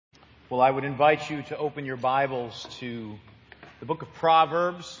Well, I would invite you to open your Bibles to the book of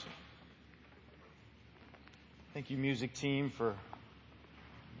Proverbs. Thank you, music team, for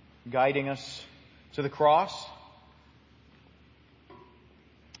guiding us to the cross.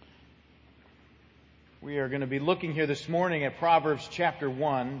 We are going to be looking here this morning at Proverbs chapter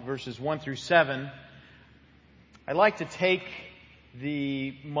 1, verses 1 through 7. I'd like to take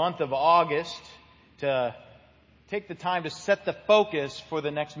the month of August to take the time to set the focus for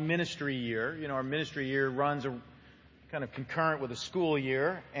the next ministry year. You know, our ministry year runs kind of concurrent with a school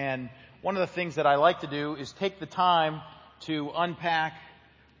year. And one of the things that I like to do is take the time to unpack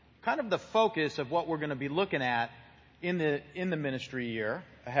kind of the focus of what we're going to be looking at in the ministry year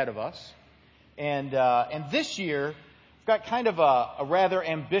ahead of us. And this year, I've got kind of a rather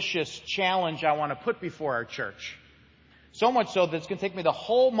ambitious challenge I want to put before our church. So much so that it's going to take me the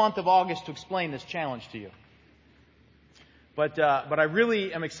whole month of August to explain this challenge to you. But I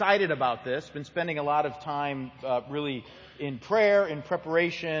really am excited about this. Been spending a lot of time really in prayer, in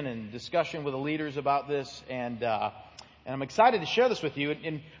preparation, and discussion with the leaders about this, and I'm excited to share this with you.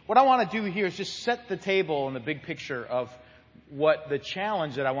 And what I want to do here is just set the table in the big picture of what the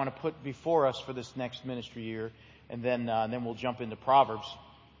challenge that I want to put before us for this next ministry year, and then we'll jump into Proverbs.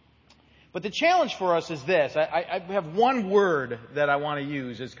 But the challenge for us is this. I have one word that I want to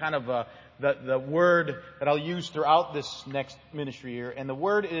use as kind of the word that I'll use throughout this next ministry year, and the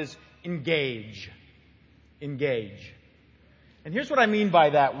word is engage. Engage. And here's what I mean by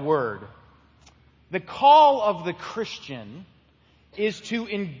that word. The call of the Christian is to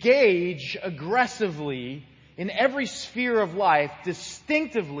engage aggressively in every sphere of life,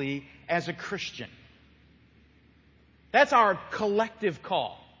 distinctively as a Christian. That's our collective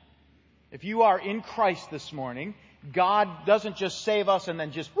call. If you are in Christ this morning, God doesn't just save us and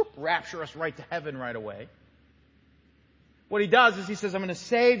then just rapture us right to heaven right away. What He does is He says, I'm going to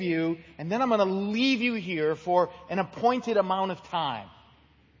save you, and then I'm going to leave you here for an appointed amount of time.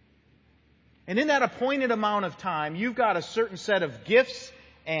 And in that appointed amount of time, you've got a certain set of gifts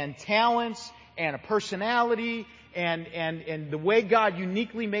and talents and a personality and the way God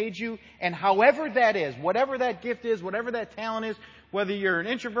uniquely made you. And however that is, whatever that gift is, whatever that talent is, whether you're an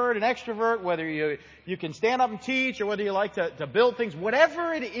introvert, an extrovert, whether you can stand up and teach, or whether you like to build things,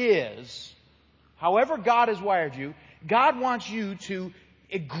 whatever it is, however God has wired you, God wants you to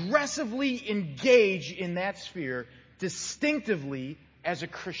aggressively engage in that sphere distinctively as a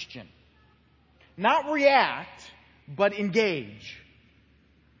Christian. Not react, but engage.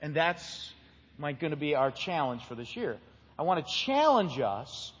 And that's going to be our challenge for this year. I want to challenge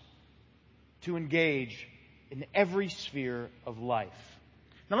us to engage in every sphere of life.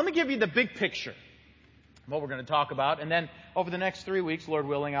 Now let me give you the big picture of what we're going to talk about, and then over the next 3 weeks, Lord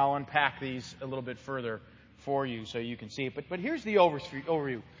willing, I'll unpack these a little bit further for you so you can see it. But here's the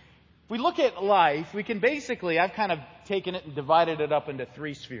overview. If we look at life, we can basically, I've kind of taken it and divided it up into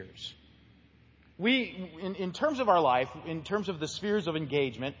 3 spheres. In terms of our life, in terms of the spheres of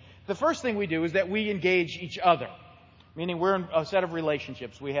engagement, the first thing we do is that we engage each other. Meaning we're in a set of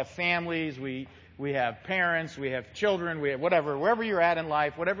relationships. We have families, we have parents, we have children, we have whatever. Wherever you're at in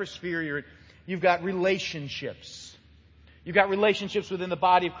life, whatever sphere you're in, you've got relationships. You've got relationships within the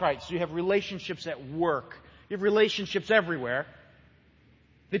body of Christ. You have relationships at work. You have relationships everywhere.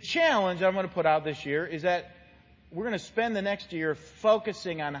 The challenge I'm going to put out this year is that we're going to spend the next year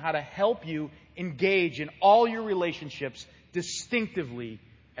focusing on how to help you engage in all your relationships distinctively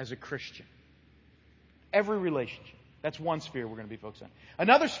as a Christian. Every relationship. That's one sphere we're going to be focused on.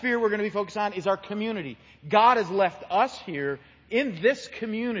 Another sphere we're going to be focused on is our community. God has left us here in this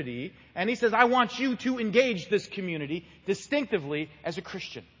community, and He says, I want you to engage this community distinctively as a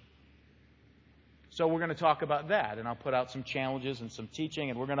Christian. So we're going to talk about that, and I'll put out some challenges and some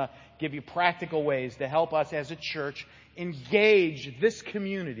teaching, and we're going to give you practical ways to help us as a church engage this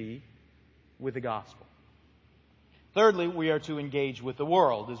community with the gospel. Thirdly, we are to engage with the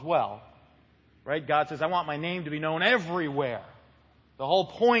world as well. Right? God says, I want my name to be known everywhere. The whole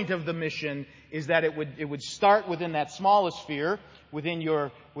point of the mission is that it would start within that smallest sphere, within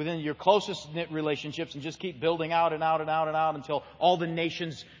your closest knit relationships, and just keep building out and out and out and out until all the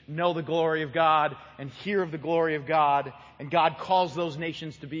nations know the glory of God and hear of the glory of God. And God calls those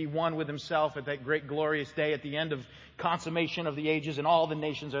nations to be one with Himself at that great glorious day at the end of consummation of the ages, and all the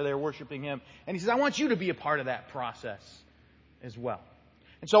nations are there worshiping Him. And He says, I want you to be a part of that process as well.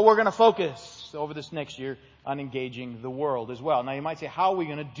 And so we're going to focus over this next year on engaging the world as well. Now you might say, how are we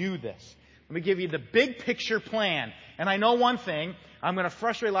going to do this? Let me give you the big picture plan. And I know one thing, I'm going to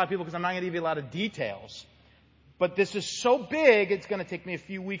frustrate a lot of people because I'm not going to give you a lot of details. But this is so big, it's going to take me a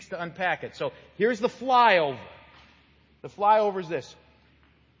few weeks to unpack it. So here's the flyover. The flyover is this.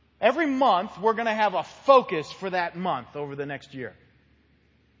 Every month, we're going to have a focus for that month over the next year.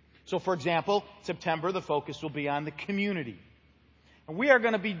 So, for example, September, the focus will be on the community. And we are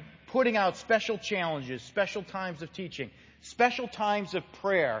going to be putting out special challenges, special times of teaching, special times of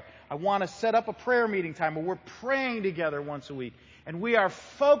prayer. I want to set up a prayer meeting time where we're praying together once a week. And we are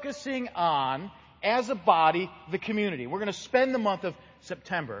focusing on, as a body, the community. We're going to spend the month of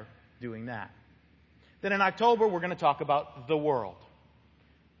September doing that. Then in October, we're going to talk about the world.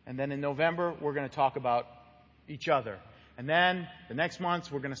 And then in November, we're going to talk about each other. And then the next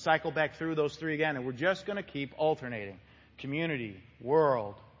months, we're going to cycle back through those three again, and we're just going to keep alternating. Community,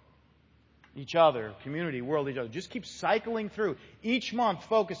 world, each other, community, world, each other. Just keep cycling through. Each month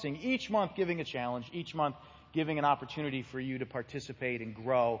focusing, each month giving a challenge, each month giving an opportunity for you to participate and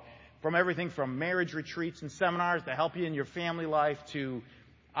grow. From everything from marriage retreats and seminars to help you in your family life, to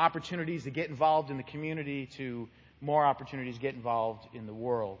opportunities to get involved in the community, to more opportunities to get involved in the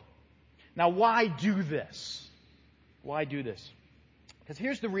world. Now, why do this? Why do this? Because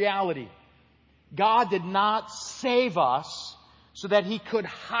here's the reality. God did not save us so that He could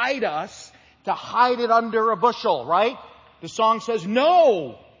hide us, to hide it under a bushel, right? The song says,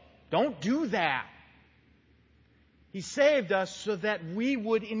 no, don't do that. He saved us so that we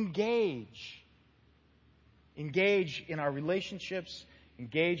would engage. Engage in our relationships,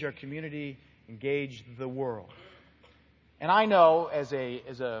 engage our community, engage the world. And I know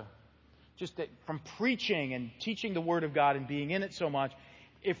just that from preaching and teaching the Word of God and being in it so much,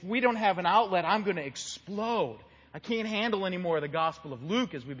 if we don't have an outlet, I'm going to explode. I can't handle any more of the Gospel of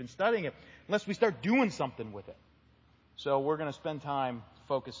Luke as we've been studying it unless we start doing something with it. So we're going to spend time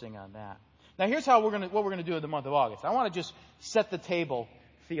focusing on that. Now here's what we're going to do in the month of August. I want to just set the table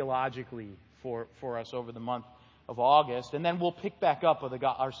theologically for us over the month of August, and then we'll pick back up with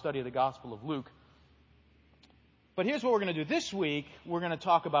our study of the Gospel of Luke. But here's what we're going to do. This week, we're going to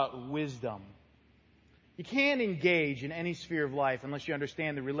talk about wisdom. You can't engage in any sphere of life unless you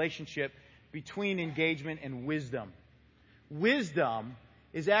understand the relationship between engagement and wisdom. Wisdom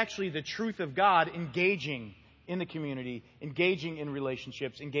is actually the truth of God engaging in the community, engaging in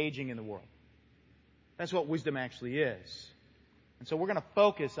relationships, engaging in the world. That's what wisdom actually is. And so we're going to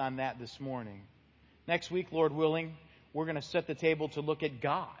focus on that this morning. Next week, Lord willing, we're going to set the table to look at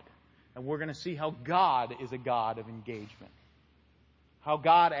God. And we're going to see how God is a God of engagement. How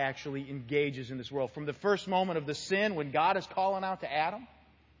God actually engages in this world. From the first moment of the sin, when God is calling out to Adam,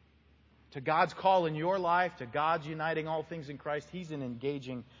 to God's call in your life, to God's uniting all things in Christ, He's an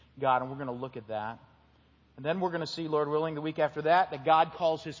engaging God, and we're going to look at that. And then we're going to see, Lord willing, the week after that God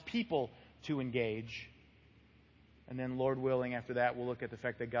calls His people to engage. And then, Lord willing, after that, we'll look at the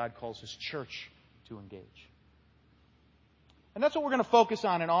fact that God calls His church to engage. And that's what we're going to focus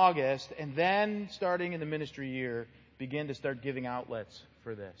on in August, and then, starting in the ministry year, begin to start giving outlets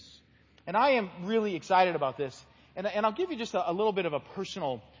for this. And I am really excited about this. And I'll give you just a little bit of a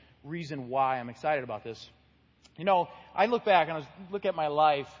personal reason why I'm excited about this. You know, I look back and I look at my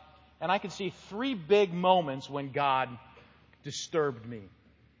life, and I can see three big moments when God disturbed me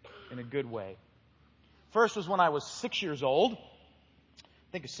in a good way. First was when I was 6 years old.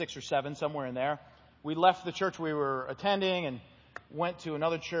 I think it's 6 or 7, somewhere in there. We left the church we were attending and went to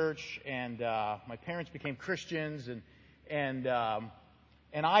another church, and my parents became Christians, and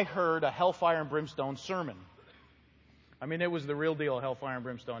I heard a hellfire and brimstone sermon. I mean, it was the real deal, hellfire and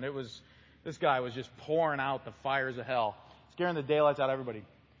brimstone. This guy was just pouring out the fires of hell, scaring the daylights out of everybody.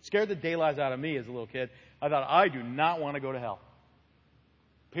 Scared the daylights out of me as a little kid. I thought, I do not want to go to hell.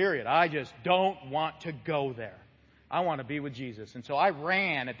 Period. I just don't want to go there. I want to be with Jesus. And so I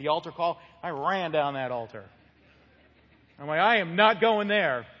ran at the altar call. I ran down that altar. I'm like, I am not going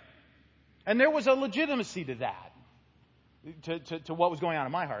there. And there was a legitimacy to that. To what was going on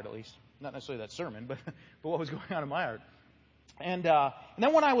in my heart, at least. Not necessarily that sermon, but what was going on in my heart. And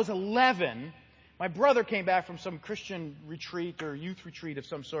then when I was 11, my brother came back from some Christian retreat or youth retreat of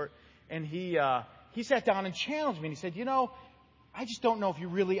some sort. And he sat down and challenged me. And he said, you know, I just don't know if you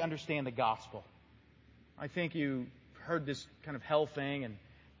really understand the gospel. I think you heard this kind of hell thing,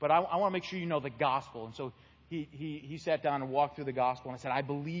 but I want to make sure you know the gospel. And so he sat down and walked through the gospel, and I said, I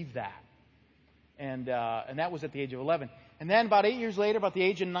believe that. And that was at the age of 11. And then about 8 years later, about the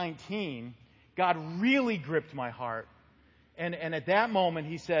age of 19, God really gripped my heart. And at that moment,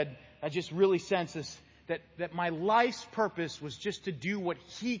 He said, I just really sensed this, that my life's purpose was just to do what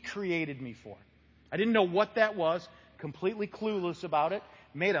He created me for. I didn't know what that was, completely clueless about it.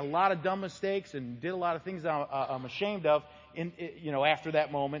 Made a lot of dumb mistakes and did a lot of things I'm ashamed of after that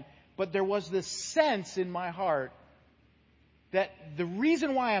moment. But there was this sense in my heart that the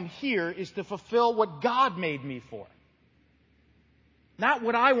reason why I'm here is to fulfill what God made me for. Not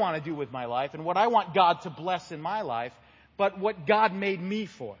what I want to do with my life and what I want God to bless in my life, but what God made me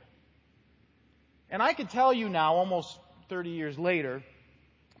for. And I can tell you now, almost 30 years later,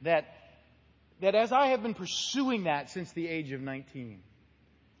 that as I have been pursuing that since the age of 19,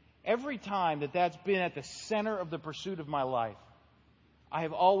 every time that's been at the center of the pursuit of my life, I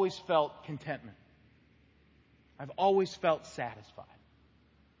have always felt contentment. I've always felt satisfied.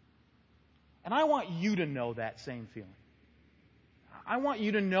 And I want you to know that same feeling. I want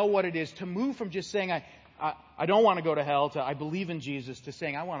you to know what it is to move from just saying, I don't want to go to hell, to I believe in Jesus, to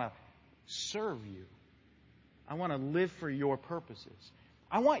saying, I want to serve you. I want to live for your purposes.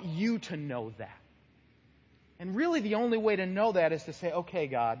 I want you to know that. And really the only way to know that is to say, okay,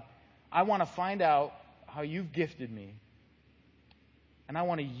 God, I want to find out how you've gifted me. And I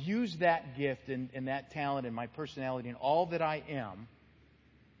want to use that gift and that talent and my personality and all that I am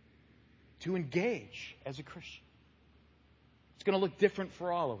to engage as a Christian. It's going to look different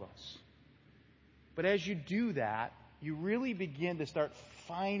for all of us. But as you do that, you really begin to start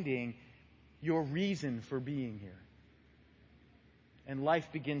finding your reason for being here. And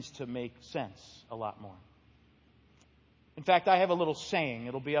life begins to make sense a lot more. In fact, I have a little saying.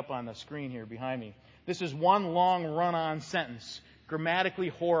 It'll be up on the screen here behind me. This is one long run-on sentence, grammatically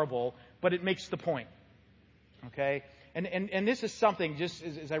horrible, but it makes the point. Okay? And this is something, just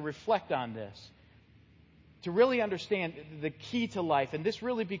as I reflect on this, to really understand the key to life, and this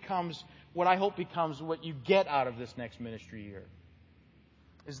really becomes what I hope becomes what you get out of this next ministry year,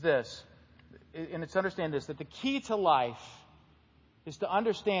 is this. And it's to understand this, that the key to life is to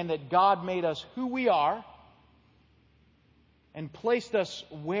understand that God made us who we are and placed us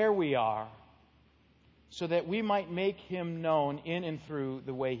where we are so that we might make Him known in and through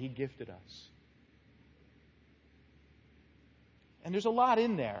the way He gifted us. And there's a lot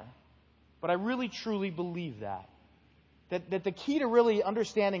in there, but I really truly believe that the key to really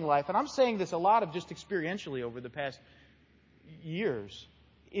understanding life, and I'm saying this a lot of just experientially over the past years,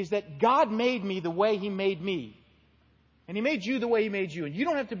 is that God made me the way He made me. And He made you the way He made you. And you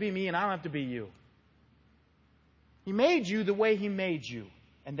don't have to be me and I don't have to be you. He made you the way He made you.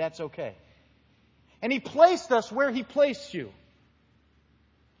 And that's okay. And He placed us where He placed you.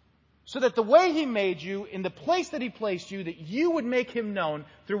 So that the way He made you, in the place that He placed you, that you would make Him known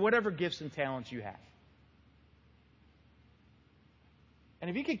through whatever gifts and talents you have. And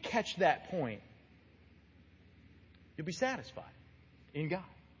if you could catch that point, you'll be satisfied in God,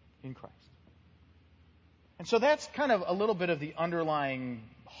 in Christ. And so that's kind of a little bit of the underlying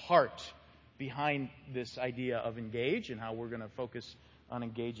heart behind this idea of engage and how we're going to focus on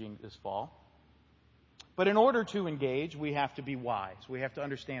engaging this fall. But in order to engage, we have to be wise. We have to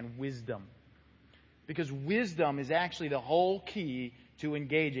understand wisdom. Because wisdom is actually the whole key to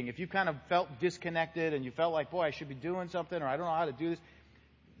engaging. If you kind of felt disconnected and you felt like, boy, I should be doing something, or I don't know how to do this,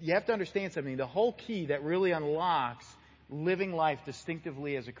 you have to understand something. The whole key that really unlocks living life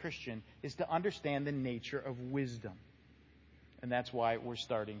distinctively as a Christian is to understand the nature of wisdom. And that's why we're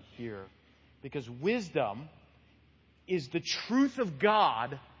starting here. Because wisdom is the truth of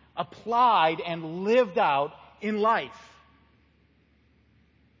God applied and lived out in life.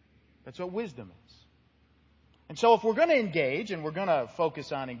 That's what wisdom is. And so if we're going to engage, and we're going to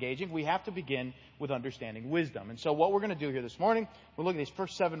focus on engaging, we have to begin with understanding wisdom. And so what we're going to do here this morning, we'll look at these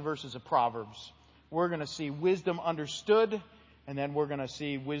first 7 verses of Proverbs. We're going to see wisdom understood, and then we're going to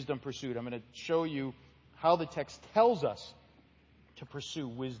see wisdom pursued. I'm going to show you how the text tells us to pursue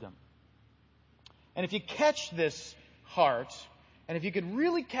wisdom. And if you catch this heart, and if you could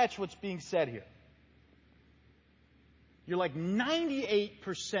really catch what's being said here, you're like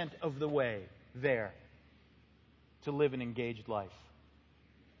 98% of the way there to live an engaged life,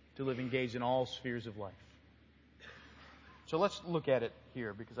 to live engaged in all spheres of life. So let's look at it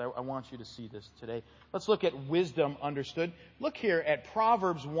here, because I want you to see this today. Let's look at wisdom understood. Look here at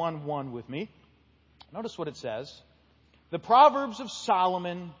Proverbs 1:1 with me. Notice what it says. The Proverbs of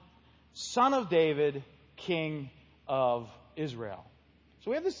Solomon, son of David, king of Israel.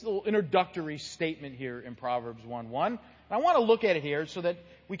 So we have this little introductory statement here in Proverbs 1:1. And I want to look at it here so that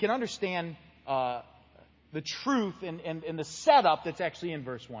we can understand the truth and the setup that's actually in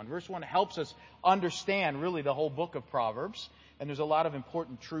verse 1. Verse 1 helps us understand really the whole book of Proverbs. And there's a lot of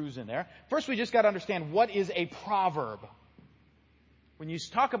important truths in there. First, we just got to understand what is a proverb. When you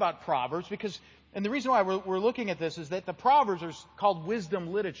talk about Proverbs, and the reason why we're looking at this is that the Proverbs are called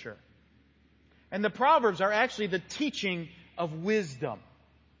wisdom literature. And the Proverbs are actually the teaching of wisdom.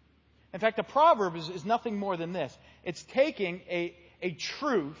 In fact, a proverb is nothing more than this. It's taking a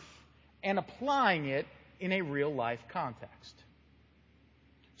truth and applying it in a real life context.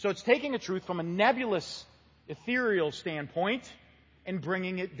 So it's taking a truth from a nebulous, ethereal standpoint and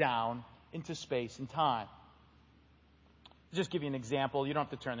bringing it down into space and time. I'll just give you an example. You don't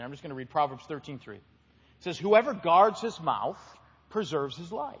have to turn there. I'm just going to read Proverbs 13:3. It says, "Whoever guards his mouth preserves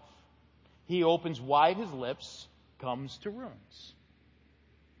his life. He opens wide his lips, comes to ruins."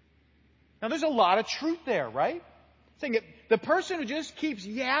 Now there's a lot of truth there, right? Saying the person who just keeps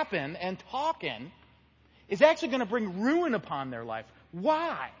yapping and talking is actually going to bring ruin upon their life.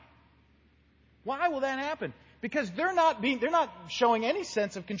 Why? Why will that happen? Because they're not showing any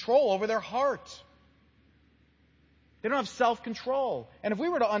sense of control over their heart. They don't have self-control. And if we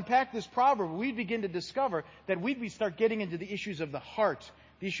were to unpack this proverb, we'd begin to discover that we'd start getting into the issues of the heart,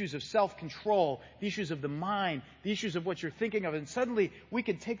 the issues of self-control, the issues of the mind, the issues of what you're thinking of. And suddenly we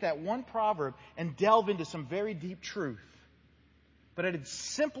could take that one proverb and delve into some very deep truth. But at its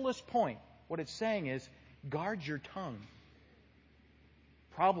simplest point, what it's saying is, guard your tongue.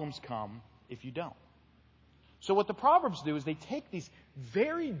 Problems come if you don't. So what the Proverbs do is they take these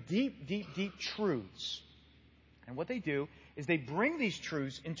very deep truths, and what they do is they bring these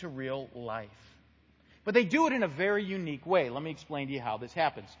truths into real life. But they do it in a very unique way. Let me explain to you how this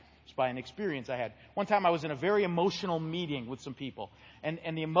happens. It's by an experience I had. One time I was in a very emotional meeting with some people, and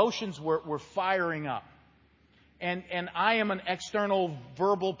the emotions were firing up. And I am an external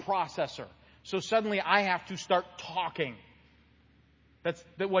verbal processor. So suddenly I have to start talking. That's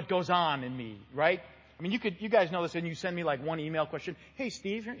what goes on in me, right? I mean, you guys know this, and you send me like one email question. "Hey,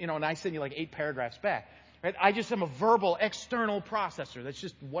 Steve," and I send you like 8 paragraphs back. Right? I just am a verbal external processor. That's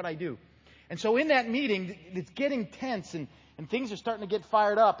just what I do. And so in that meeting, it's getting tense, and things are starting to get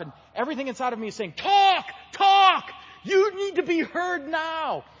fired up, and everything inside of me is saying, "Talk! You need to be heard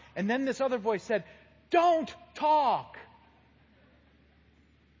now." And then this other voice said, "Don't talk."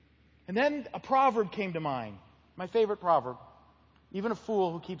 And then a proverb came to mind, my favorite proverb. "Even a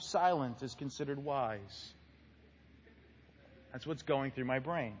fool who keeps silent is considered wise." That's what's going through my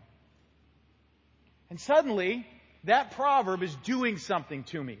brain. And suddenly, that proverb is doing something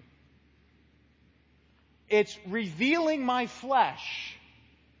to me. It's revealing my flesh.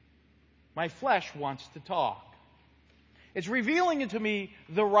 My flesh wants to talk. It's revealing to me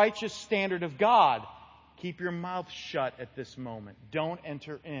the righteous standard of God. Keep your mouth shut at this moment. Don't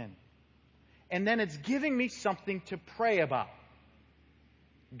enter in. And then it's giving me something to pray about.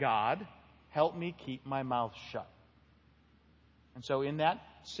 God, help me keep my mouth shut. And so in that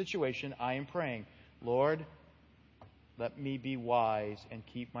situation, I am praying, "Lord, let me be wise and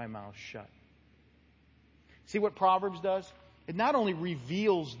keep my mouth shut." See what Proverbs does? It not only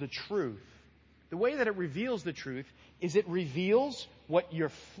reveals the truth. The way that it reveals the truth is it reveals what your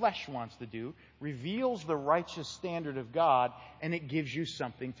flesh wants to do, reveals the righteous standard of God, and it gives you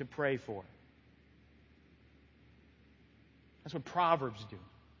something to pray for. That's what Proverbs do.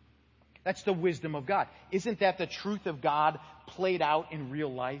 That's the wisdom of God. Isn't that the truth of God played out in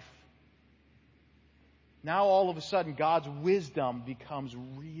real life? Now all of a sudden God's wisdom becomes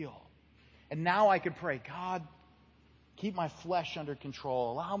real. And now I can pray, "God, keep my flesh under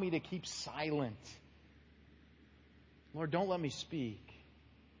control. Allow me to keep silent. Lord, don't let me speak."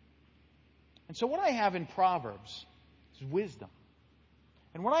 And so what I have in Proverbs is wisdom.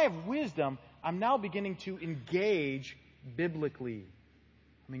 And when I have wisdom, I'm now beginning to engage biblically.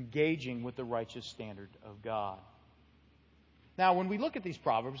 I'm engaging with the righteous standard of God. Now, when we look at these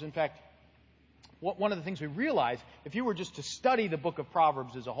Proverbs, in fact, one of the things we realize, if you were just to study the book of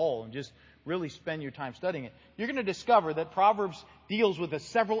Proverbs as a whole and just really spend your time studying it, you're going to discover that Proverbs deals with the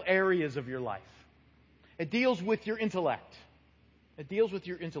several areas of your life. It deals with your intellect. It deals with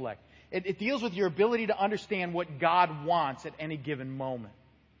your intellect. It deals with your ability to understand what God wants at any given moment.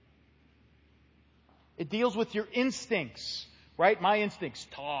 It deals with your instincts, right? My instincts,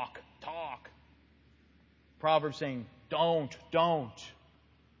 talk. Proverbs saying, don't.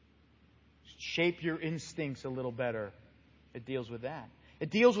 Shape your instincts a little better. It deals with that. It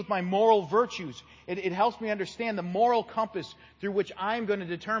deals with my moral virtues. It helps me understand the moral compass through which I'm going to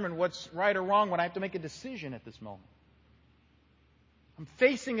determine what's right or wrong when I have to make a decision at this moment. I'm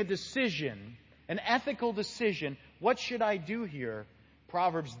facing a decision, an ethical decision. What should I do here?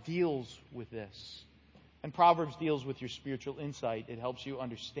 Proverbs deals with this. And Proverbs deals with your spiritual insight. It helps you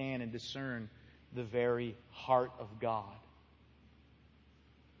understand and discern the very heart of God.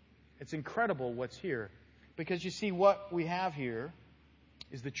 It's incredible what's here. Because you see, what we have here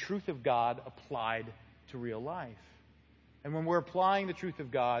is the truth of God applied to real life. And when we're applying the truth of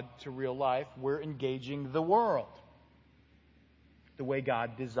God to real life, we're engaging the world the way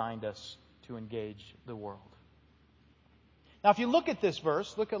God designed us to engage the world. Now, if you look at this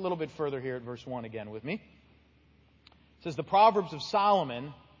verse, look a little bit further here at verse 1 again with me. It says, "The Proverbs of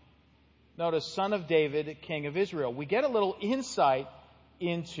Solomon Notice, son of David, king of Israel. We get a little insight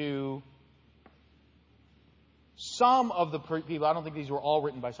into some of the people. I don't think these were all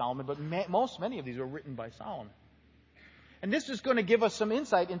written by Solomon, but many of these were written by Solomon. And this is going to give us some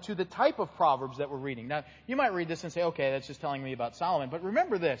insight into the type of Proverbs that we're reading. Now, you might read this and say, okay, that's just telling me about Solomon. But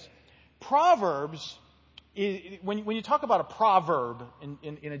remember this. Proverbs, when you talk about a proverb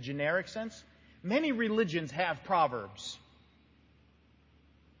in a generic sense, many religions have proverbs.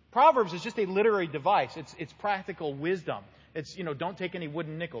 Proverbs is just a literary device. It's practical wisdom. It's, don't take any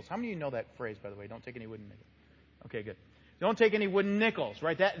wooden nickels. How many of you know that phrase, by the way? Don't take any wooden nickels. Okay, good. Don't take any wooden nickels,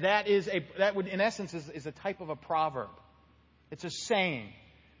 right? That would, in essence, is a type of a proverb. It's a saying.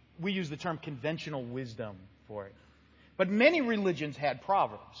 We use the term conventional wisdom for it. But many religions had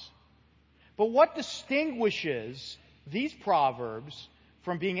proverbs. But what distinguishes these proverbs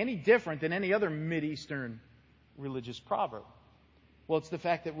from being any different than any other Mideastern religious proverb? Well, it's the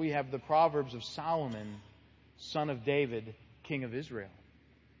fact that we have the Proverbs of Solomon, son of David, king of Israel.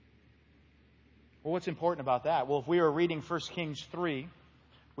 Well, what's important about that? Well, if we were reading 1 Kings 3,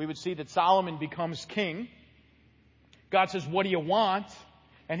 we would see that Solomon becomes king. God says, what do you want?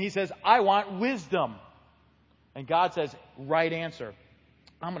 And he says, I want wisdom. And God says, right answer.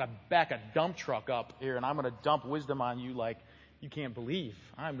 I'm going to back a dump truck up here and I'm going to dump wisdom on you like you can't believe.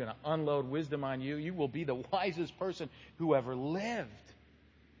 I'm going to unload wisdom on you. You will be the wisest person who ever lived.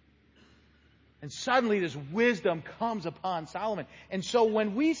 And suddenly this wisdom comes upon Solomon. And so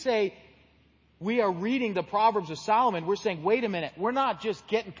when we say we are reading the Proverbs of Solomon, we're saying, wait a minute, we're not just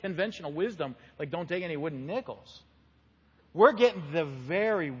getting conventional wisdom, like don't take any wooden nickels. We're getting the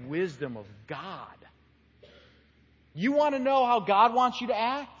very wisdom of God. You want to know how God wants you to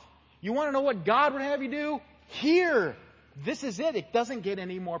act? You want to know what God would have you do? Here. This is it. It doesn't get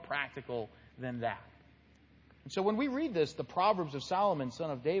any more practical than that. And so when we read this, the Proverbs of Solomon, son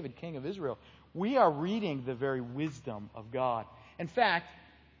of David, king of Israel, we are reading the very wisdom of God. In fact,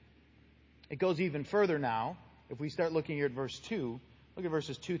 it goes even further now. If we start looking here at verse 2, look at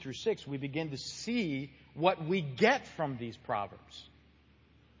verses 2 through 6, we begin to see what we get from these Proverbs.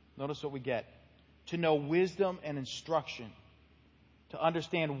 Notice what we get. To know wisdom and instruction, to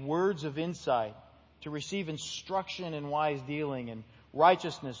understand words of insight, to receive instruction in wise dealing and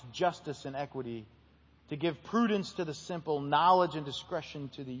righteousness, justice, and equity, to give prudence to the simple, knowledge and discretion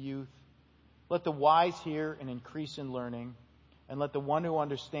to the youth. Let the wise hear and increase in learning, and let the one who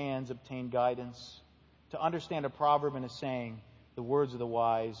understands obtain guidance. To understand a proverb and a saying, the words of the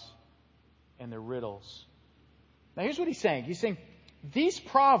wise and their riddles. Now here's what he's saying. He's saying, these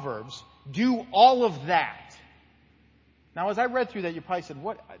Proverbs do all of that. Now, as I read through that, you probably said,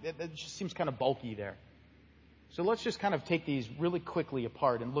 what? That just seems kind of bulky there. So let's just kind of take these really quickly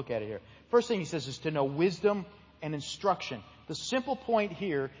apart and look at it here. First thing he says is to know wisdom and instruction. The simple point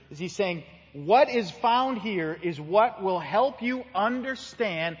here is he's saying, what is found here is what will help you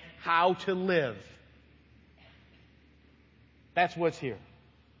understand how to live. That's what's here.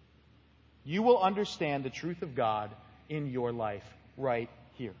 You will understand the truth of God in your life right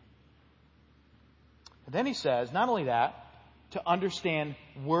here. And then he says, not only that, to understand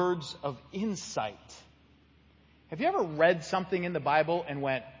words of insight. Have you ever read something in the Bible and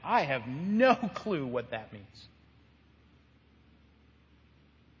went, I have no clue what that means?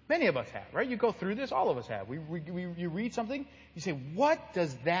 Many of us have, right? You go through this, all of us have. You read something, you say, what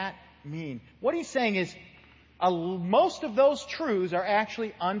does that mean? What he's saying is, most of those truths are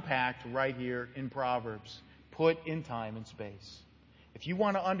actually unpacked right here in Proverbs, put in time and space. If you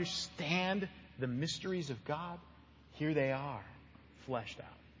want to understand the mysteries of God, here they are, fleshed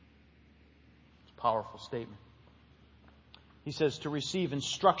out. It's a powerful statement. He says to receive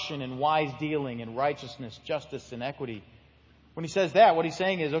instruction in wise dealing in righteousness, justice, and equity. When he says that, what he's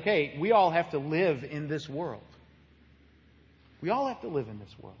saying is, okay, we all have to live in this world. We all have to live in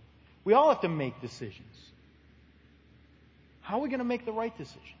this world. We all have to make decisions. How are we going to make the right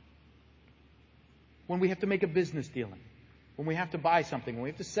decision? When we have to make a business dealing, when we have to buy something, when we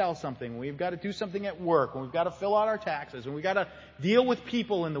have to sell something, when we've got to do something at work, when we've got to fill out our taxes, when we've got to deal with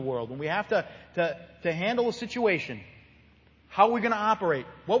people in the world, when we have to handle a situation, how are we going to operate?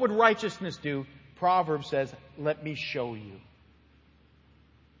 What would righteousness do? Proverbs says, let me show you.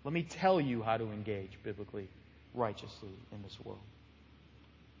 Let me tell you how to engage biblically, righteously in this world.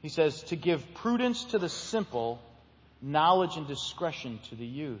 He says to give prudence to the simple, knowledge and discretion to the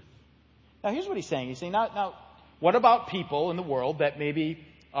youth. Now here's what he's saying. He's saying, now what about people in the world that maybe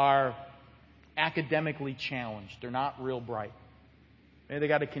are academically challenged? They're not real bright. Maybe they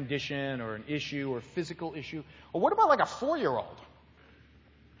got a condition or an issue or physical issue. Or what about like a 4-year-old?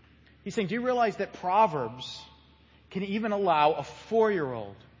 He's saying, do you realize that Proverbs can even allow a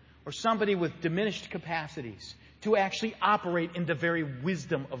 4-year-old or somebody with diminished capacities to actually operate in the very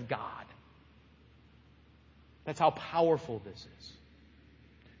wisdom of God. That's how powerful this is.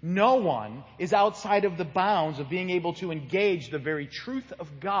 No one is outside of the bounds of being able to engage the very truth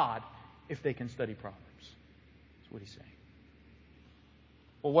of God if they can study Proverbs. That's what he's saying.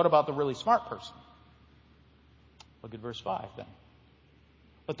 Well, what about the really smart person? Look at verse 5 then.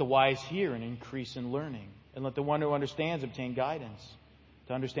 Let the wise hear and increase in learning, and let the one who understands obtain guidance.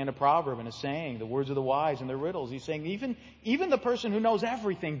 To understand a proverb and a saying, the words of the wise and their riddles. He's saying even the person who knows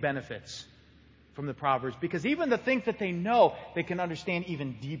everything benefits from the Proverbs, because even the things that they know, they can understand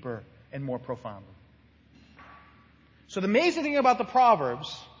even deeper and more profoundly. So the amazing thing about the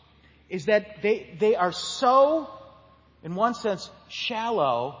Proverbs is that they are so, in one sense,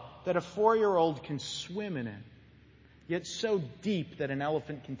 shallow that a 4-year-old can swim in it, yet so deep that an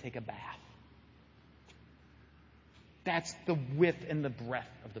elephant can take a bath. That's the width and the breadth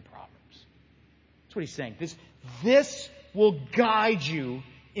of the Proverbs. That's what he's saying. This will guide you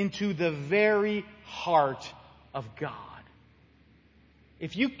into the very heart of God.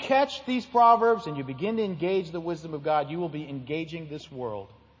 If you catch these Proverbs and you begin to engage the wisdom of God, you will be engaging this world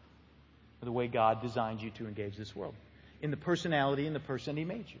the way God designed you to engage this world. In the personality and the person He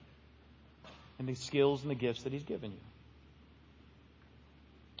made you. And the skills and the gifts that He's given you.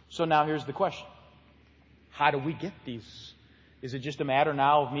 So now here's the question. How do we get these? Is it just a matter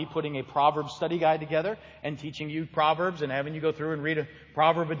now of me putting a Proverbs study guide together and teaching you Proverbs and having you go through and read a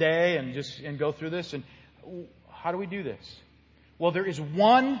proverb a day and go through this? And how do we do this? Well, there is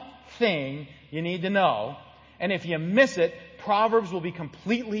one thing you need to know, and if you miss it, Proverbs will be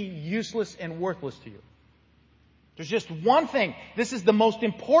completely useless and worthless to you. There's just one thing. This is the most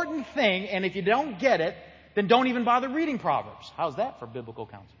important thing, and if you don't get it, then don't even bother reading Proverbs. How's that for biblical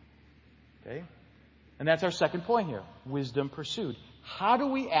counsel? Okay? And that's our second point here. Wisdom pursued. How do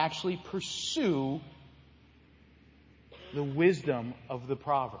we actually pursue the wisdom of the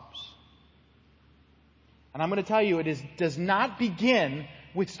Proverbs? And I'm going to tell you, does not begin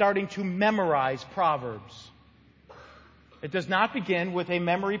with starting to memorize Proverbs. It does not begin with a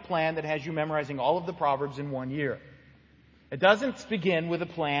memory plan that has you memorizing all of the Proverbs in 1 year. It doesn't begin with a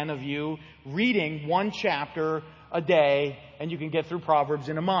plan of you reading 1 chapter a day and you can get through Proverbs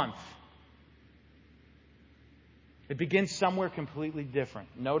in a month. It begins somewhere completely different.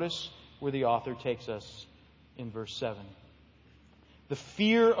 Notice where the author takes us in verse 7. The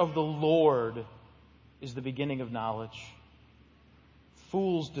fear of the Lord is the beginning of knowledge.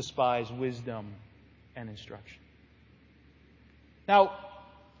 Fools despise wisdom and instruction. Now,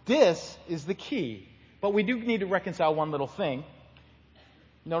 this is the key. But we do need to reconcile one little thing.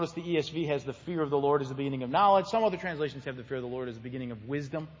 Notice the ESV has the fear of the Lord as the beginning of knowledge. Some other translations have the fear of the Lord as the beginning of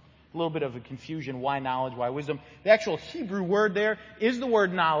wisdom. A little bit of a confusion. Why knowledge? Why wisdom? The actual Hebrew word there is the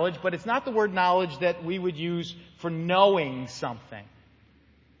word knowledge, but it's not the word knowledge that we would use for knowing something.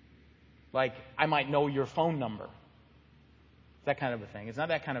 Like, I might know your phone number. That kind of a thing. It's not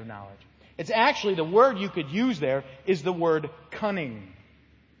that kind of knowledge. It's actually, the word you could use there is the word cunning.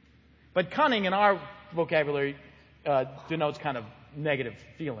 But cunning in our vocabulary denotes kind of negative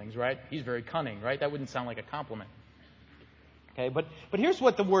feelings, right? He's very cunning, right? That wouldn't sound like a compliment. Okay, but here's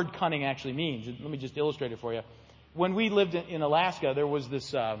what the word cunning actually means. Let me just illustrate it for you. When we lived in Alaska, there was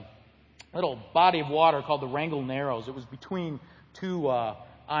this little body of water called the Wrangell Narrows. It was between two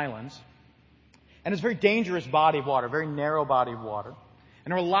islands. And it's a very dangerous body of water, very narrow body of water.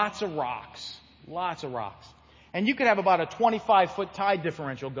 And there were lots of rocks. And you could have about a 25-foot tide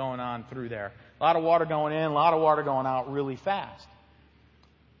differential going on through there. A lot of water going in, a lot of water going out really fast.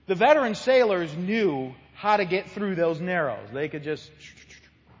 The veteran sailors knew how to get through those narrows. They could just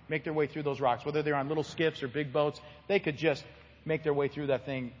make their way through those rocks. Whether they're on little skiffs or big boats, they could just make their way through that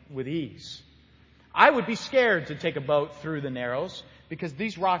thing with ease. I would be scared to take a boat through the narrows because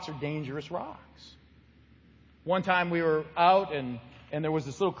these rocks are dangerous rocks. One time we were out and there was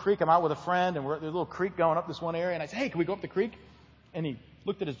this little creek. I'm out with a friend and there's a little creek going up this one area. And I said, hey, can we go up the creek? And he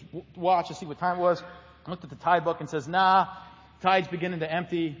looked at his watch to see what time it was. Looked at the tide book and says, nah, tide's beginning to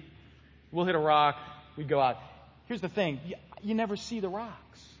empty. We'll hit a rock. We'd go out. Here's the thing. You never see the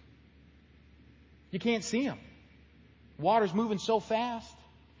rocks. You can't see them. Water's moving so fast.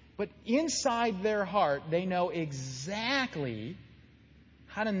 But inside their heart, they know exactly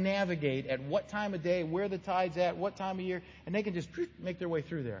how to navigate at what time of day, where the tide's at, what time of year, and they can just make their way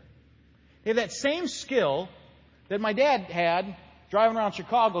through there. They have that same skill that my dad had driving around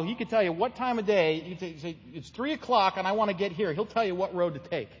Chicago. He could tell you what time of day. You could say, it's 3 o'clock and I want to get here. He'll tell you what road to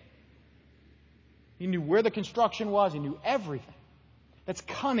take. He knew where the construction was. He knew everything. That's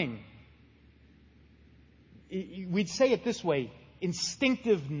cunning. We'd say it this way.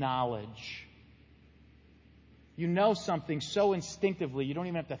 instinctive knowledge. You know something so instinctively, you don't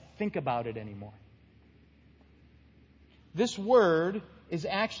even have to think about it anymore. This word is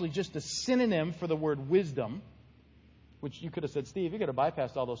actually just a synonym for the word wisdom, which you could have said, Steve, you could have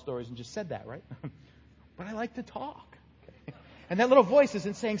bypassed all those stories and just said that, right? But I like to talk. Okay. And that little voice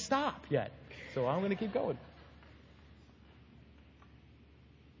isn't saying stop yet. So I'm going to keep going.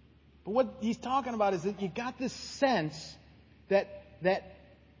 But what he's talking about is that you got this sense that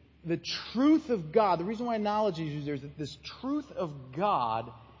the truth of God, the reason why knowledge is used there is that this truth of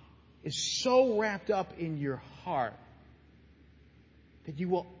God is so wrapped up in your heart that you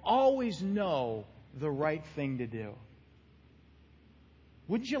will always know the right thing to do.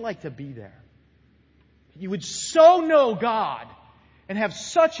 Wouldn't you like to be there? You would so know God and have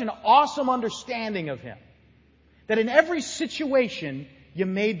such an awesome understanding of Him that in every situation you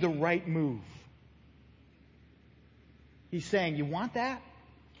made the right move. He's saying, you want that?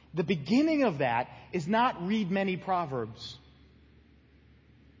 The beginning of that is not read many Proverbs.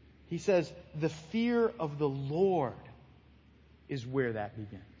 He says, the fear of the Lord is where that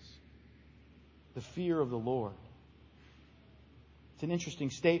begins. The fear of the Lord. It's an interesting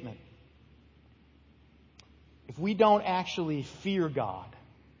statement. If we don't actually fear God,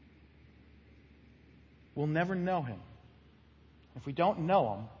 we'll never know Him. If we don't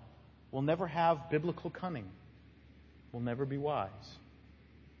know Him, we'll never have biblical cunning. We'll never be wise.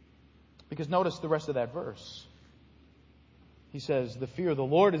 Because notice the rest of that verse. He says, the fear of the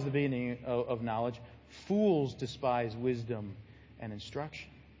Lord is the beginning of knowledge. Fools despise wisdom and instruction.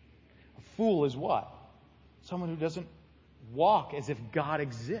 A fool is what? Someone who doesn't walk as if God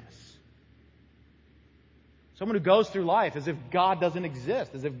exists. Someone who goes through life as if God doesn't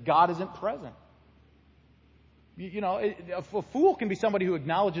exist, as if God isn't present. You know, a fool can be somebody who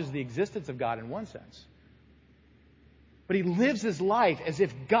acknowledges the existence of God in one sense. But he lives his life as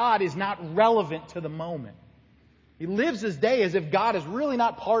if God is not relevant to the moment. He lives his day as if God is really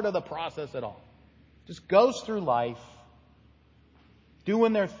not part of the process at all. Just goes through life,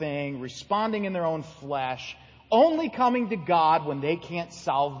 doing their thing, responding in their own flesh, only coming to God when they can't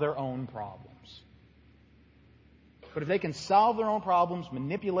solve their own problems. But if they can solve their own problems,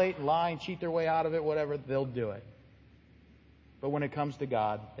 manipulate, lie, and cheat their way out of it, whatever, they'll do it. But when it comes to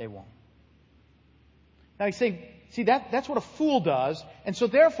God, they won't. Now he's saying, see, that's what a fool does. And so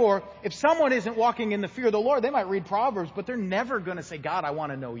therefore, if someone isn't walking in the fear of the Lord, they might read Proverbs, but they're never going to say, God, I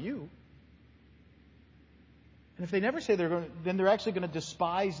want to know you. And if they never say then they're actually going to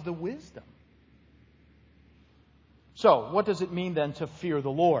despise the wisdom. So, what does it mean then to fear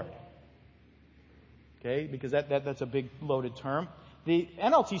the Lord? Okay, because that's a big loaded term. The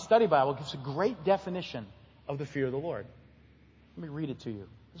NLT Study Bible gives a great definition of the fear of the Lord. Let me read it to you.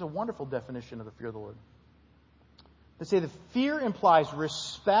 It's a wonderful definition of the fear of the Lord. They say the fear implies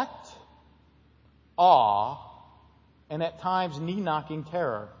respect, awe, and at times knee-knocking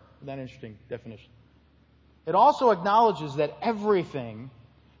terror. Isn't that an interesting definition? It also acknowledges that everything,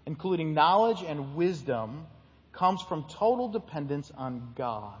 including knowledge and wisdom, comes from total dependence on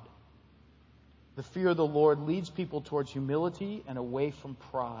God. The fear of the Lord leads people towards humility and away from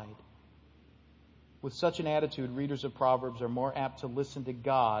pride. With such an attitude, readers of Proverbs are more apt to listen to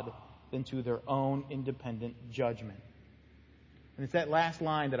God than to their own independent judgment. And it's that last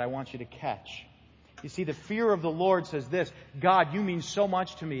line that I want you to catch. You see, the fear of the Lord says this, God, you mean so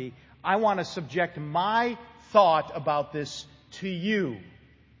much to me. I want to subject my thought about this to you.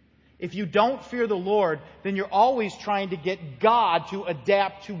 If you don't fear the Lord, then you're always trying to get God to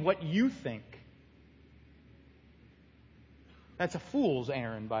adapt to what you think. That's a fool's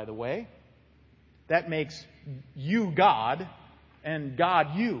errand, by the way. That makes you God and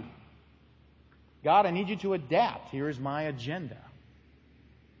God you. God, I need you to adapt. Here is my agenda.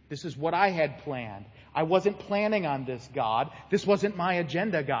 This is what I had planned. I wasn't planning on this, God. This wasn't my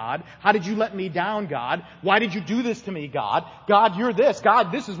agenda, God. How did you let me down, God? Why did you do this to me, God? God, you're this.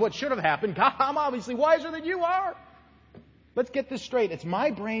 God, this is what should have happened. God, I'm obviously wiser than you are. Let's get this straight. It's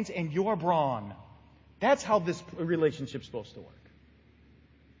my brains and your brawn. That's how this relationship's supposed to work.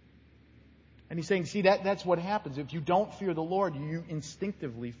 And he's saying, see, that's what happens. If you don't fear the Lord, you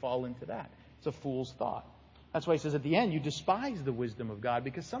instinctively fall into that. It's a fool's thought. That's why he says at the end, you despise the wisdom of God,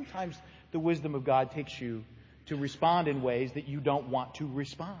 because sometimes the wisdom of God takes you to respond in ways that you don't want to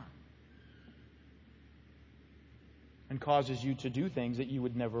respond. And causes you to do things that you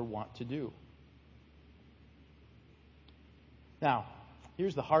would never want to do. Now,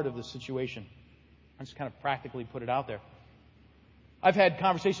 here's the heart of the situation. I just kind of practically put it out there. I've had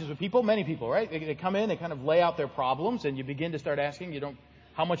conversations with people, many people, right? They come in, they kind of lay out their problems, and you begin to start asking,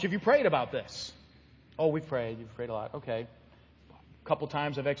 how much have you prayed about this? Oh, we've prayed. You've prayed a lot. Okay. A couple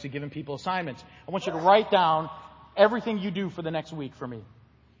times I've actually given people assignments. I want you to write down everything you do for the next week for me.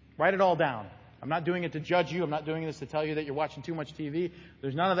 Write it all down. I'm not doing it to judge you. I'm not doing this to tell you that you're watching too much TV.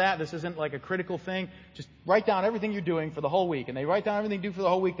 There's none of that. This isn't like a critical thing. Just write down everything you're doing for the whole week. And they write down everything you do for the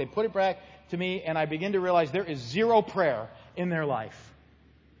whole week. They put it back to me, and I begin to realize there is zero prayer in their life.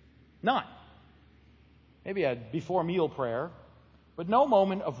 None. Maybe a before meal prayer, but no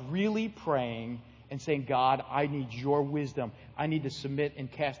moment of really praying and saying, God, I need your wisdom. I need to submit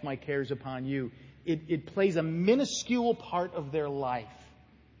and cast my cares upon you. It plays a minuscule part of their life.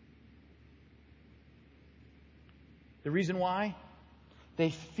 The reason why? They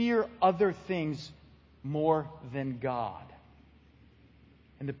fear other things more than God.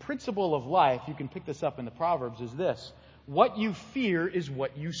 And the principle of life, you can pick this up in the Proverbs, is this. What you fear is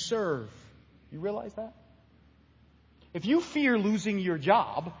what you serve. You realize that? If you fear losing your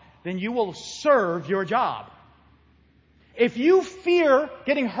job, then you will serve your job. If you fear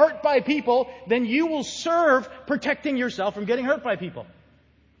getting hurt by people, then you will serve protecting yourself from getting hurt by people.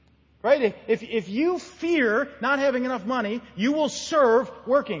 Right? If you fear not having enough money, you will serve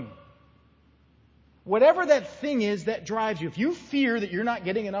working. Whatever that thing is that drives you, if you fear that you're not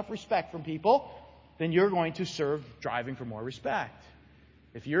getting enough respect from people, then you're going to serve driving for more respect.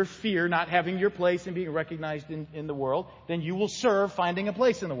 If you fear not having your place and being recognized in the world, then you will serve finding a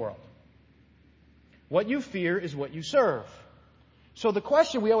place in the world. What you fear is what you serve. So the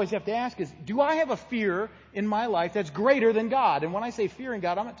question we always have to ask is, do I have a fear in my life that's greater than God? And when I say fearing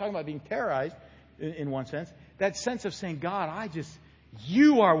God, I'm not talking about being terrorized in one sense. That sense of saying, God,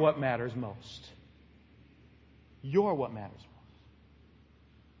 you are what matters most. You're what matters most.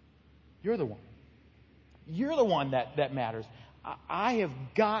 You're the one. You're the one that matters. I have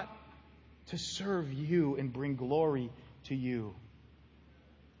got to serve you and bring glory to you.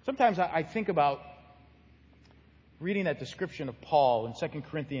 Sometimes I think about reading that description of Paul in 2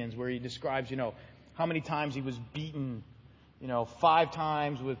 Corinthians where he describes, how many times he was beaten, 5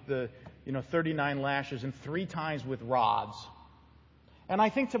 times with the, 39 lashes and 3 times with rods. And I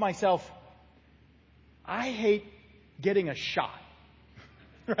think to myself, I hate getting a shot.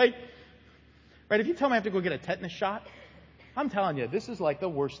 Right? Right? If you tell me I have to go get a tetanus shot, I'm telling you, this is like the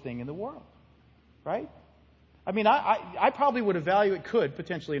worst thing in the world. Right? I mean, I probably would could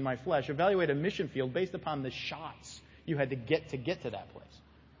potentially in my flesh, evaluate a mission field based upon the shots you had to get to that place.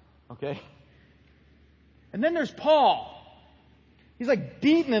 Okay? And then there's Paul. He's like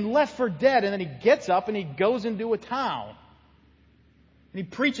beaten and left for dead, and then he gets up and he goes into a town. And he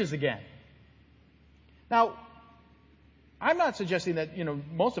preaches again. Now, I'm not suggesting that,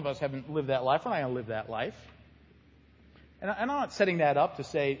 most of us haven't lived that life. We're not going to live that life. And I'm not setting that up to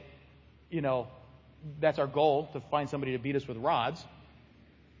say, that's our goal, to find somebody to beat us with rods.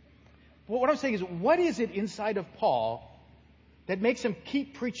 But what I'm saying is, what is it inside of Paul that makes him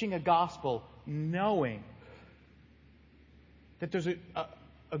keep preaching a gospel knowing that there's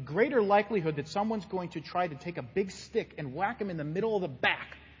a greater likelihood that someone's going to try to take a big stick and whack him in the middle of the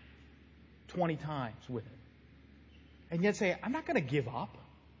back 20 times with it? And yet say, I'm not going to give up.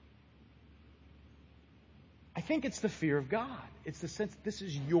 I think it's the fear of God. It's the sense, this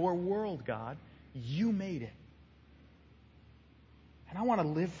is your world, God. You made it. And I want to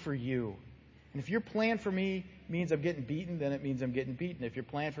live for you. And if your plan for me means I'm getting beaten, then it means I'm getting beaten. If your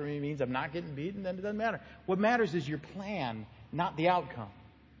plan for me means I'm not getting beaten, then it doesn't matter. What matters is your plan, not the outcome.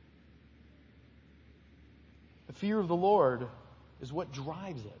 The fear of the Lord is what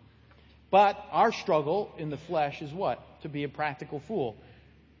drives it. But our struggle in the flesh is what? To be a practical fool.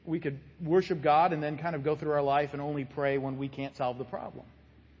 We could worship God and then kind of go through our life and only pray when we can't solve the problem.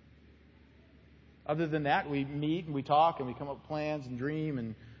 Other than that, we meet and we talk and we come up with plans and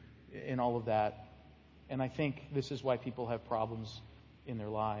dream and all of that. And I think this is why people have problems in their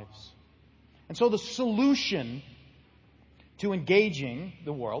lives. And so the solution to engaging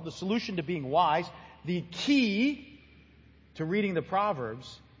the world, the solution to being wise, the key to reading the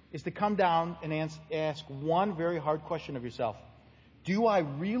Proverbs is to come down and ask one very hard question of yourself. Do I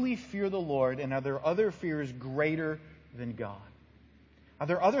really fear the Lord, and are there other fears greater than God? Are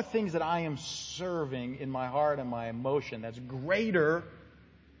there other things that I am serving in my heart and my emotion that's greater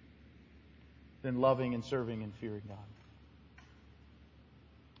than loving and serving and fearing God?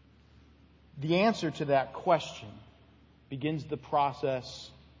 The answer to that question begins the process,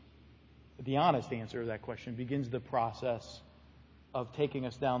 the honest answer to that question begins the process of taking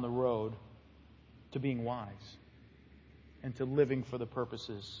us down the road to being wise and to living for the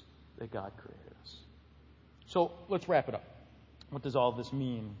purposes that God created us. So let's wrap it up. What does all of this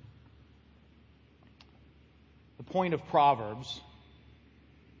mean? The point of Proverbs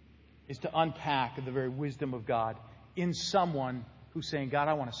is to unpack the very wisdom of God in someone who's saying, God,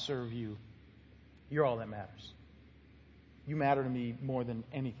 I want to serve you. You're all that matters. You matter to me more than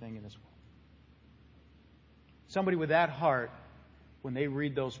anything in this world. Somebody with that heart, when they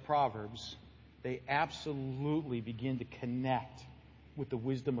read those Proverbs, they absolutely begin to connect with the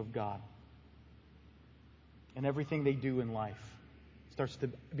wisdom of God. And everything they do in life starts to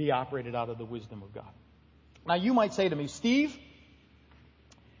be operated out of the wisdom of God. Now you might say to me, Steve,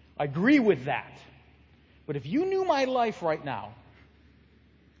 I agree with that. But if you knew my life right now,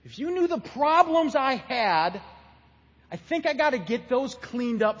 if you knew the problems I had, I think I got to get those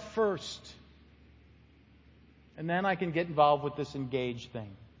cleaned up first. And then I can get involved with this engaged thing.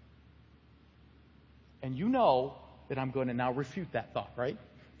 And you know that I'm going to now refute that thought, right?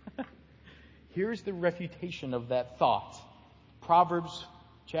 Here's the refutation of that thought. Proverbs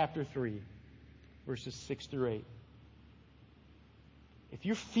chapter 3, verses 6 through 8. If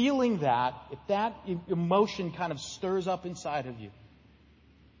you're feeling that, if that emotion kind of stirs up inside of you,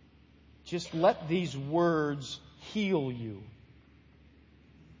 just let these words heal you.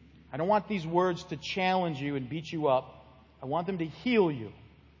 I don't want these words to challenge you and beat you up. I want them to heal you.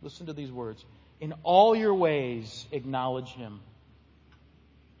 Listen to these words. In all your ways, acknowledge Him,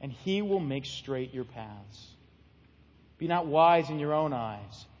 and He will make straight your paths. Be not wise in your own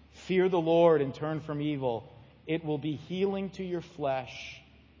eyes. Fear the Lord and turn from evil. It will be healing to your flesh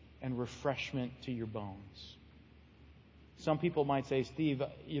and refreshment to your bones. Some people might say, Steve,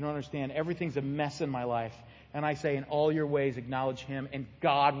 you don't understand. Everything's a mess in my life. And I say, in all your ways, acknowledge Him, and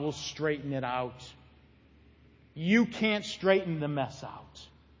God will straighten it out. You can't straighten the mess out.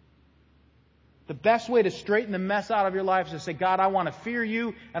 The best way to straighten the mess out of your life is to say, God, I want to fear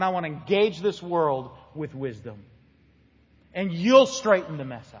You, and I want to engage this world with wisdom. And You'll straighten the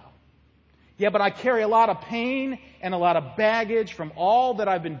mess out. Yeah, but I carry a lot of pain and a lot of baggage from all that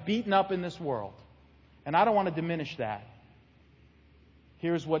I've been beaten up in this world. And I don't want to diminish that.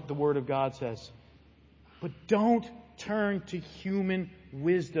 Here's what the Word of God says. But don't turn to human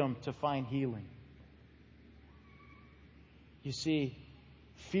wisdom to find healing. You see,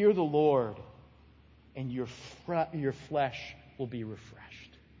 fear the Lord, and your flesh will be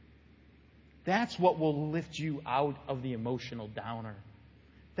refreshed. That's what will lift you out of the emotional downer.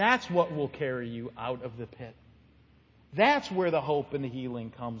 That's what will carry you out of the pit. That's where the hope and the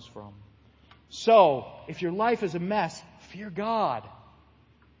healing comes from. So, if your life is a mess, fear God.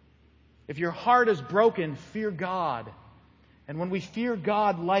 If your heart is broken, fear God. And when we fear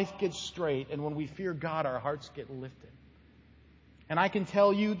God, life gets straight. And when we fear God, our hearts get lifted. And I can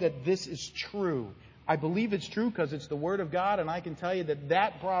tell you that this is true. I believe it's true because it's the Word of God. And I can tell you that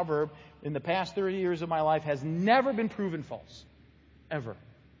that proverb in the past 30 years of my life has never been proven false. Ever.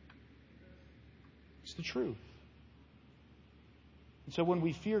 It's the truth. And so when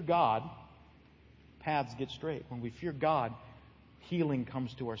we fear God, paths get straight. When we fear God, healing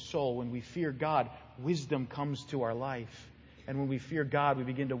comes to our soul. When we fear God, wisdom comes to our life. And when we fear God, we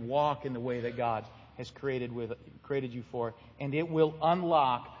begin to walk in the way that God has created you for. And it will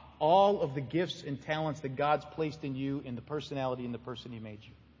unlock all of the gifts and talents that God's placed in you, in the personality and the person He made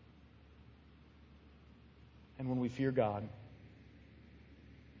you. And when we fear God,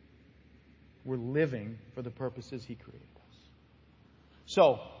 we're living for the purposes He created us.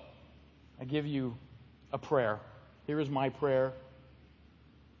 So, I give you a prayer. Here is my prayer.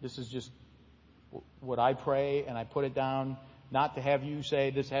 This is just what I pray, and I put it down not to have you say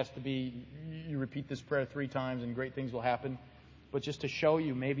this has to be, you repeat this prayer 3 times and great things will happen, but just to show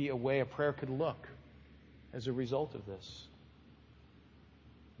you maybe a way a prayer could look as a result of this.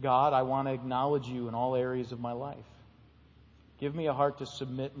 God, I want to acknowledge You in all areas of my life. Give me a heart to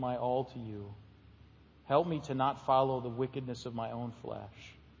submit my all to You. Help me to not follow the wickedness of my own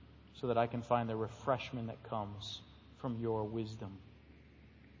flesh, so that I can find the refreshment that comes from Your wisdom.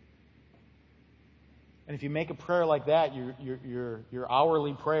 And if you make a prayer like that, your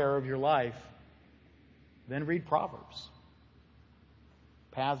hourly prayer of your life, then read Proverbs.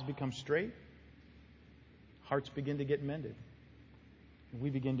 Paths become straight. Hearts begin to get mended. And we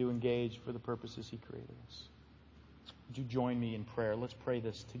begin to engage for the purposes He created us. Would you join me in prayer? Let's pray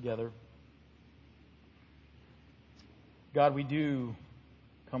this together. God, we do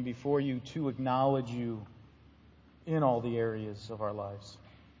come before You to acknowledge You in all the areas of our lives.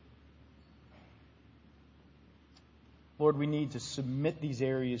 Lord, we need to submit these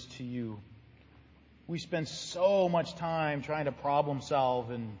areas to You. We spend so much time trying to problem solve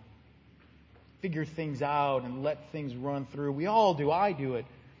and figure things out and let things run through. We all do. I do it.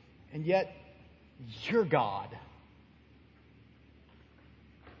 And yet, You're God.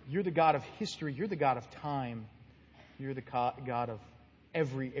 You're the God of history. You're the God of time. You're the God of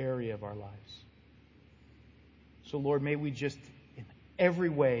every area of our lives. So, Lord, may we just, in every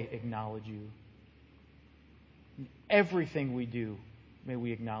way acknowledge you. In everything we do, may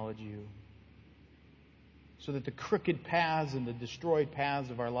we acknowledge you. So that the crooked paths and the destroyed paths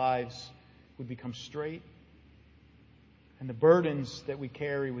of our lives would become straight. And the burdens that we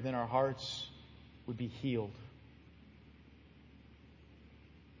carry within our hearts would be healed.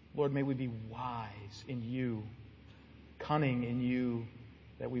 Lord, may we be wise in you, cunning in you,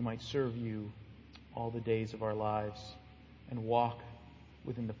 that we might serve you all the days of our lives and walk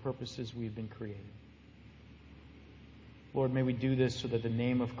within the purposes we've been created. Lord, may we do this so that the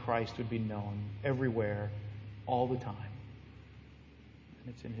name of Christ would be known everywhere, all the time.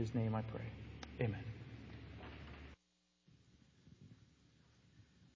 And it's in His name I pray. Amen.